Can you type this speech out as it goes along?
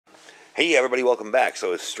Hey everybody, welcome back.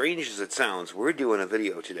 So as strange as it sounds, we're doing a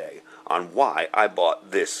video today on why I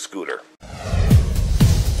bought this scooter.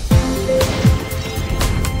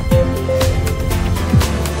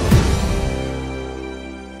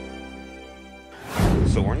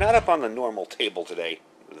 So we're not up on the normal table today,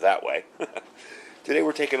 that way. Today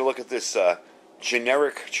we're taking a look at this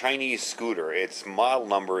generic Chinese scooter. Its model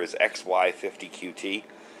number is XY50QT.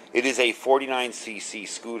 It is a 49cc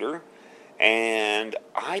scooter. And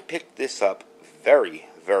I picked this up very,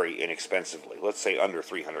 very inexpensively. Let's say under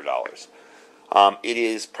 $300. It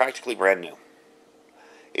is practically brand new.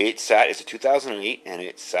 It's a 2008, and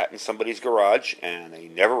it sat in somebody's garage, and they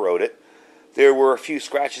never rode it. There were a few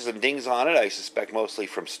scratches and dings on it, I suspect mostly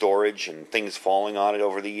from storage and things falling on it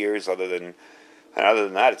over the years. Other than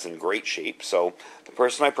that, it's in great shape. So the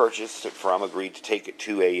person I purchased it from agreed to take it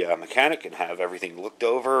to a mechanic and have everything looked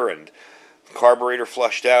over and carburetor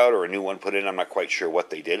flushed out or a new one put in. I'm not quite sure what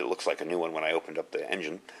they did. It looks like a new one when I opened up the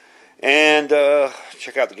engine. And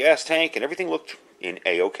check out the gas tank, and everything looked in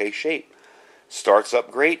A-OK shape. Starts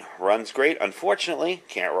up great, runs great. Unfortunately,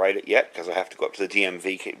 can't ride it yet because I have to go up to the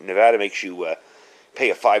DMV. Nevada makes you pay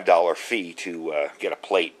a $5 fee to get a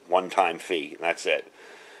plate, one-time fee, and that's it.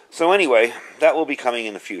 So anyway, that will be coming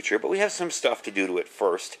in the future, but we have some stuff to do to it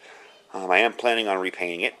first. I am planning on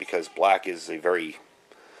repainting it because black is a very,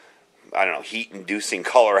 heat-inducing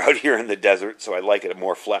color out here in the desert, so I like it a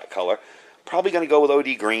more flat color. Probably going to go with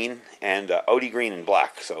OD green and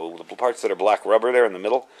black. So the parts that are black rubber there in the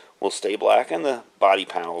middle will stay black, and the body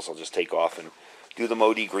panels I'll just take off and do them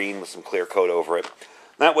OD green with some clear coat over it.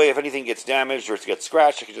 That way, if anything gets damaged or it gets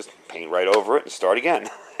scratched, I can just paint right over it and start again.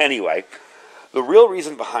 Anyway, the real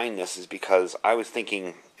reason behind this is because I was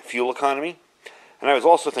thinking fuel economy, and I was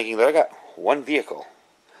also thinking that I got one vehicle.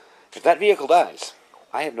 If that vehicle dies,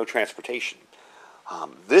 I have no transportation.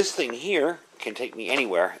 This thing here can take me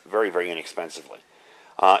anywhere very, very inexpensively.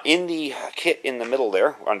 In the kit in the middle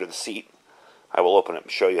there, under the seat, I will open it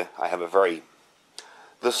and show you. I have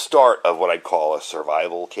the start of what I'd call a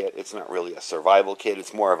survival kit. It's not really a survival kit.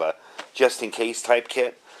 It's more of a just-in-case type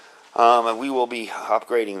kit. And we will be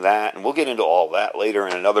upgrading that, and we'll get into all that later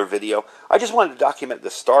in another video. I just wanted to document the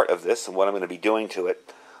start of this and what I'm going to be doing to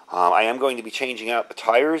it. I am going to be changing out the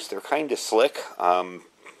tires. They're kind of slick,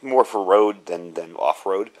 more for road than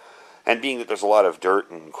off-road. And being that there's a lot of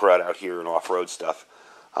dirt and crud out here and off-road stuff,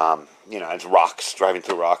 it's rocks, driving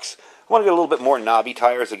through rocks. I want to get a little bit more knobby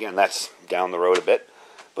tires. Again, that's down the road a bit.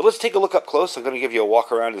 But let's take a look up close. I'm going to give you a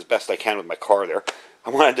walk around as best I can with my car there. I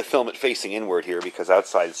wanted to film it facing inward here because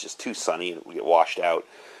outside it's just too sunny and it will get washed out.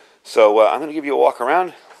 So I'm going to give you a walk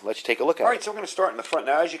around. Let's take a look at it. All right, so we're going to start in the front.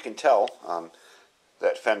 Now, as you can tell,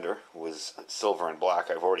 that fender was silver and black.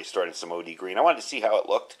 I've already started some OD green. I wanted to see how it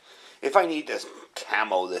looked. If I need to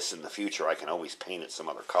camo this in the future, I can always paint it some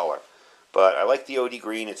other color. But I like the OD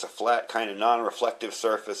green. It's a flat, kind of non-reflective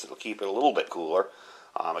surface. It'll keep it a little bit cooler.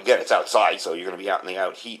 Again, it's outside, so you're going to be out in the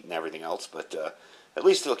out heat and everything else. But at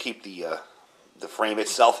least it'll keep the frame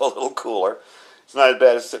itself a little cooler. It's not as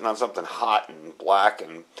bad as sitting on something hot and black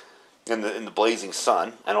and in the blazing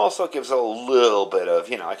sun. And also it gives it a little bit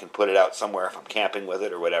of, I can put it out somewhere if I'm camping with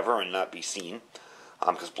it or whatever and not be seen.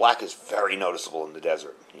 Because black is very noticeable in the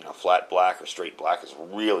desert. Flat black or straight black is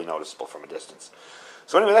really noticeable from a distance.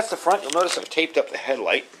 So anyway, that's the front. You'll notice I've taped up the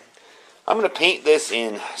headlight. I'm going to paint this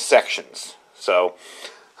in sections. So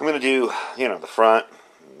I'm going to do, the front,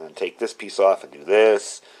 and then take this piece off and do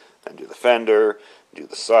this, then do the fender, do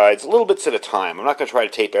the sides, little bits at a time. I'm not going to try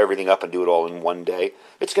to tape everything up and do it all in one day.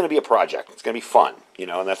 It's going to be a project. It's going to be fun,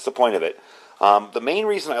 and that's the point of it. The main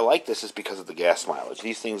reason I like this is because of the gas mileage.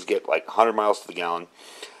 These things get like 100 miles to the gallon.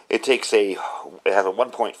 It has a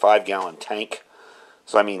 1.5 gallon tank.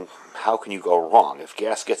 So, how can you go wrong? If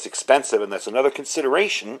gas gets expensive, and that's another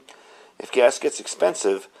consideration, if gas gets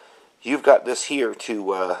expensive, you've got this here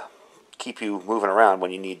to keep you moving around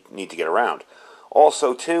when you need to get around.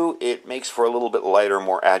 Also, too, it makes for a little bit lighter,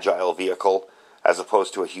 more agile vehicle as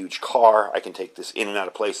opposed to a huge car. I can take this in and out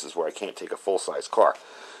of places where I can't take a full-size car.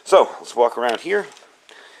 So, let's walk around here.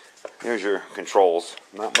 Here's your controls.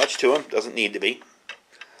 Not much to them. Doesn't need to be.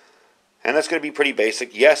 And that's going to be pretty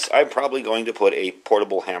basic. Yes, I'm probably going to put a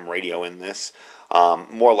portable ham radio in this.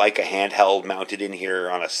 More like a handheld mounted in here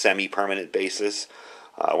on a semi-permanent basis.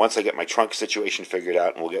 Once I get my trunk situation figured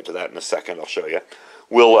out, and we'll get to that in a second, I'll show you,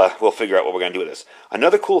 we'll figure out what we're going to do with this.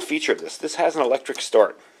 Another cool feature of this has an electric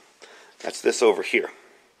start. That's this over here.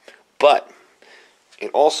 But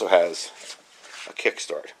it also has a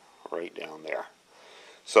kickstart right down there.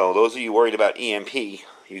 So those of you worried about EMP,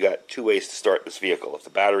 you got two ways to start this vehicle. If the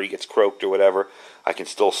battery gets croaked or whatever, I can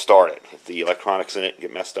still start it. If the electronics in it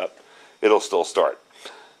get messed up, it'll still start.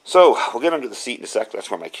 So we'll get under the seat in a sec. That's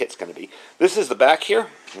where my kit's going to be. This is the back here.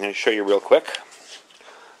 I'm going to show you real quick.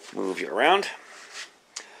 Move you around.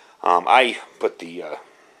 I put the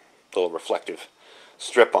little reflective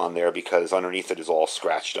strip on there because underneath it is all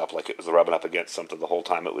scratched up like it was rubbing up against something the whole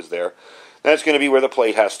time it was there. That's going to be where the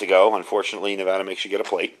plate has to go. Unfortunately, Nevada makes you get a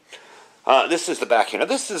plate. This is the back here. Now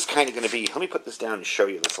this is kind of going to be, let me put this down and show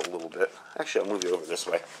you this a little bit. Actually, I'll move you over this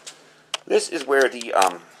way. This is where the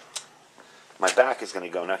my back is going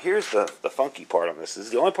to go. Now here's the funky part on this. This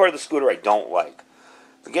is the only part of the scooter I don't like.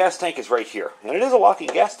 The gas tank is right here. And it is a locking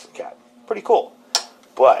gas cap. Pretty cool.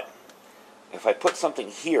 But if I put something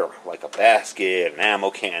here, like a basket, an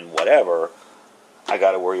ammo can, whatever, I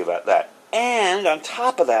got to worry about that. And on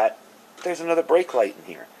top of that, there's another brake light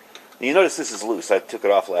in here. Now, you notice this is loose. I took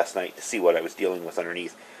it off last night to see what I was dealing with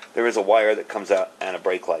underneath. There is a wire that comes out and a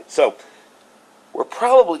brake light. So we're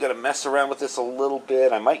probably going to mess around with this a little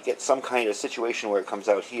bit. I might get some kind of situation where it comes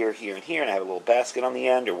out here, here, and here, and I have a little basket on the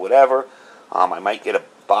end or whatever. I might get a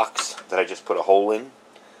box that I just put a hole in.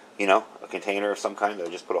 You know, a container of some kind that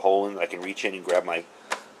I just put a hole in that I can reach in and grab my,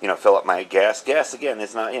 fill up my gas. Gas, again,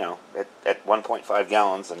 is not, at 1.5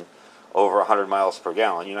 gallons and over 100 miles per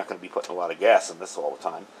gallon, you're not going to be putting a lot of gas in this all the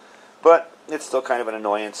time. But it's still kind of an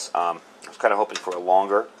annoyance. I was kind of hoping for a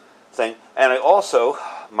longer thing. And I also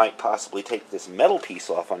might possibly take this metal piece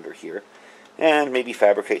off under here and maybe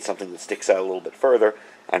fabricate something that sticks out a little bit further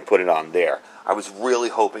and put it on there. I was really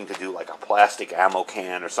hoping to do like a plastic ammo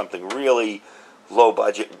can or something really low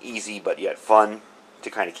budget and easy, but yet fun to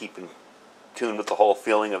kind of keep in tune with the whole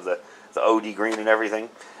feeling of the OD green and everything,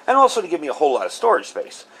 and also to give me a whole lot of storage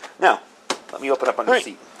space. Now, let me open up under the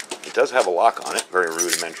seat. It does have a lock on it, very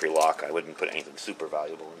rudimentary lock. I wouldn't put anything super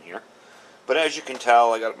valuable in here. But as you can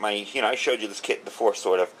tell, I got my, I showed you this kit before,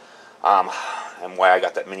 sort of, and why I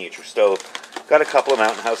got that miniature stove. Got a couple of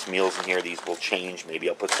Mountain House meals in here. These will change. Maybe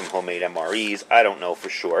I'll put some homemade MREs. I don't know for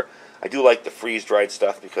sure. I do like the freeze-dried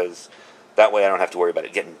stuff because that way I don't have to worry about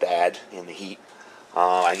it getting bad in the heat.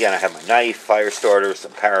 Again, I have my knife, fire starter,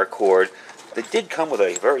 some paracord. They did come with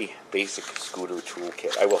a very basic scooter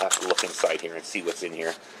toolkit. I will have to look inside here and see what's in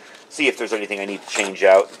here. See if there's anything I need to change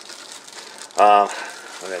out. I'm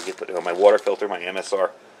going to put my water filter, my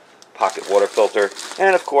MSR pocket water filter.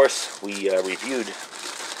 And of course, we reviewed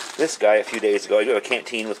this guy a few days ago. I do have a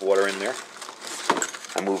canteen with water in there.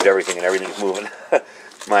 I moved everything and everything's moving.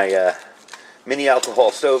 My mini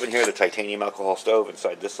alcohol stove in here, the titanium alcohol stove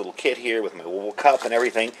inside this little kit here with my little cup and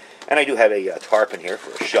everything. And I do have a tarp in here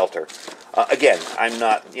for a shelter. Again, I'm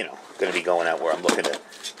not, going to be going out where I'm looking to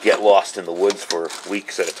get lost in the woods for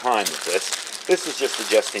weeks at a time with this. This is just a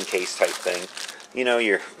just-in-case type thing.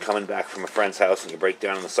 You're coming back from a friend's house and you break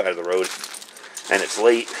down on the side of the road and it's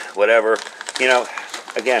late, whatever.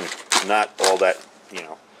 Again, not all that,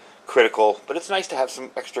 critical, but it's nice to have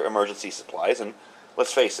some extra emergency supplies. And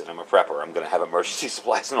let's face it, I'm a prepper. I'm going to have emergency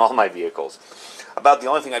supplies in all my vehicles. About the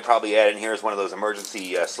only thing I'd probably add in here is one of those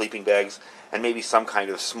emergency sleeping bags and maybe some kind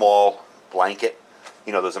of small blanket.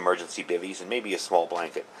 Those emergency bivvies, and maybe a small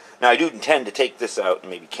blanket. Now, I do intend to take this out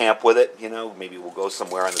and maybe camp with it. Maybe we'll go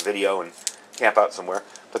somewhere on the video and camp out somewhere.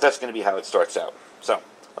 But that's going to be how it starts out. So,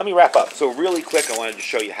 let me wrap up. So, really quick, I wanted to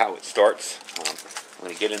show you how it starts. I'm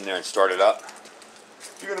going to get in there and start it up.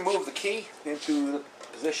 You're going to move the key into the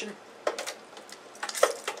position.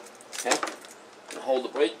 Okay. And hold the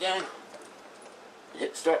brake down. And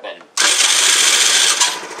hit the start button.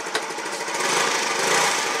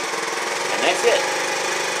 And that's it.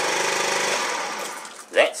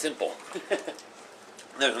 That simple.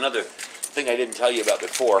 There's another thing I didn't tell you about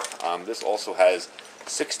before. This also has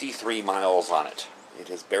 63 miles on it. It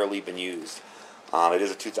has barely been used. It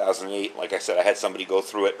is a 2008. Like I said, I had somebody go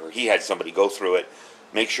through it, or he had somebody go through it,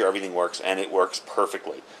 make sure everything works, and it works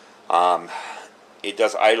perfectly. It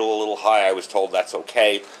does idle a little high. I was told that's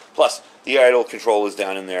okay. Plus, the idle control is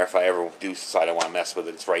down in there. If I ever do decide I want to mess with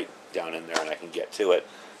it, it's right down in there, and I can get to it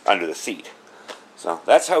under the seat. So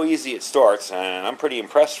that's how easy it starts, and I'm pretty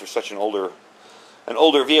impressed for such an older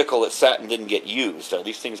vehicle that sat and didn't get used.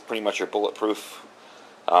 These things pretty much are bulletproof,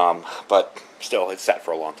 but still, it sat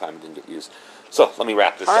for a long time and didn't get used. So let me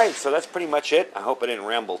wrap this up. All right, so that's pretty much it. I hope I didn't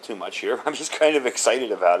ramble too much here. I'm just kind of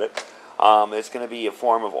excited about it. It's going to be a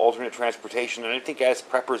form of alternate transportation, and I think as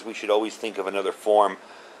preppers we should always think of another form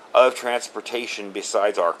of transportation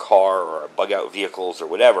besides our car or our bug-out vehicles or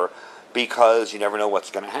whatever, because you never know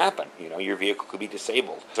what's going to happen. Your vehicle could be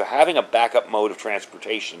disabled. So having a backup mode of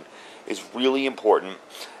transportation is really important,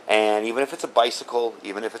 and even if it's a bicycle,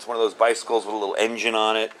 even if it's one of those bicycles with a little engine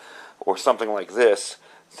on it or something like this,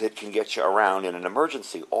 that can get you around in an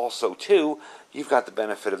emergency. Also, too, you've got the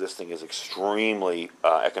benefit of this thing is extremely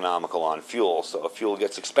economical on fuel. So if fuel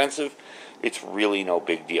gets expensive, it's really no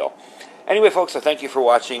big deal. Anyway, folks, I thank you for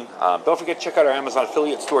watching. Don't forget to check out our Amazon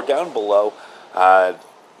affiliate store down below.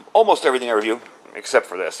 Almost everything I review, except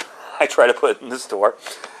for this, I try to put it in the store.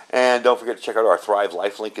 And don't forget to check out our Thrive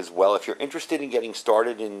Life link as well. If you're interested in getting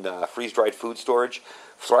started in freeze-dried food storage,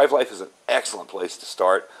 Thrive Life is an excellent place to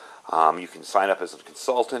start. You can sign up as a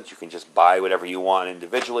consultant. You can just buy whatever you want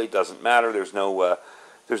individually. It doesn't matter. There's no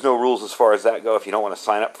rules as far as that go. If you don't want to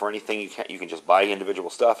sign up for anything, you can just buy individual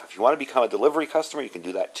stuff. If you want to become a delivery customer, you can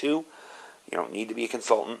do that too. You don't need to be a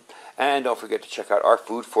consultant. And don't forget to check out our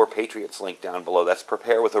Food for Patriots link down below. That's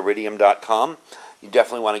preparewithiridium.com. You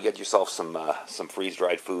definitely want to get yourself some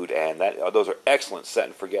freeze-dried food, and those are excellent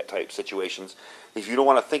set-and-forget type situations. If you don't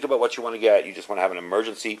want to think about what you want to get, you just want to have an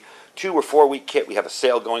emergency 2 or 4 week kit, we have a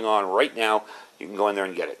sale going on right now. You can go in there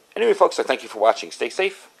and get it. Anyway, folks, I thank you for watching. Stay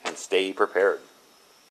safe and stay prepared.